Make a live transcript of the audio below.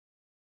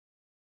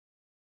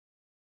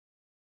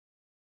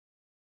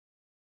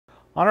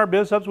On our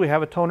Bizhubs, we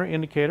have a toner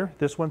indicator.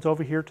 This one's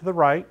over here to the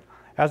right.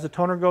 As the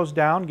toner goes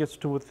down, gets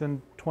to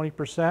within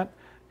 20%,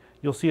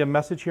 you'll see a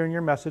message here in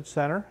your message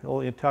center.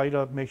 It'll tell you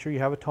to make sure you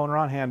have a toner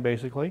on hand,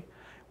 basically.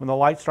 When the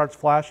light starts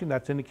flashing,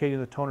 that's indicating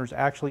the toner is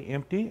actually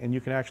empty and you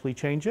can actually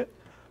change it.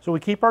 So we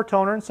keep our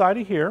toner inside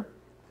of here.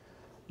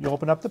 You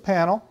open up the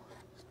panel.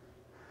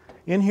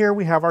 In here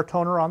we have our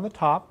toner on the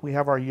top. We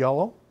have our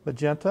yellow,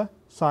 magenta,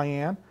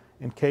 cyan,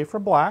 and K for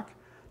black.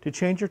 To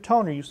change your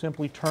toner, you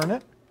simply turn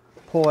it,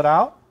 pull it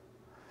out,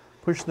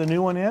 push the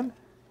new one in,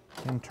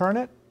 and turn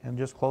it, and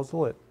just close the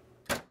lid.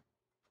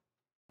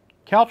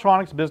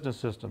 Caltronics Business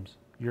Systems,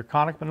 your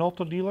Konica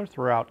Minolta dealer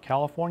throughout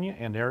California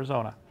and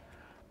Arizona,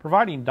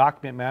 providing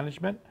document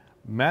management,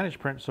 managed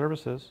print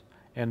services,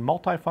 and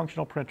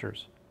multifunctional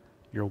printers,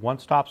 your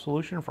one-stop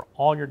solution for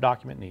all your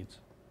document needs.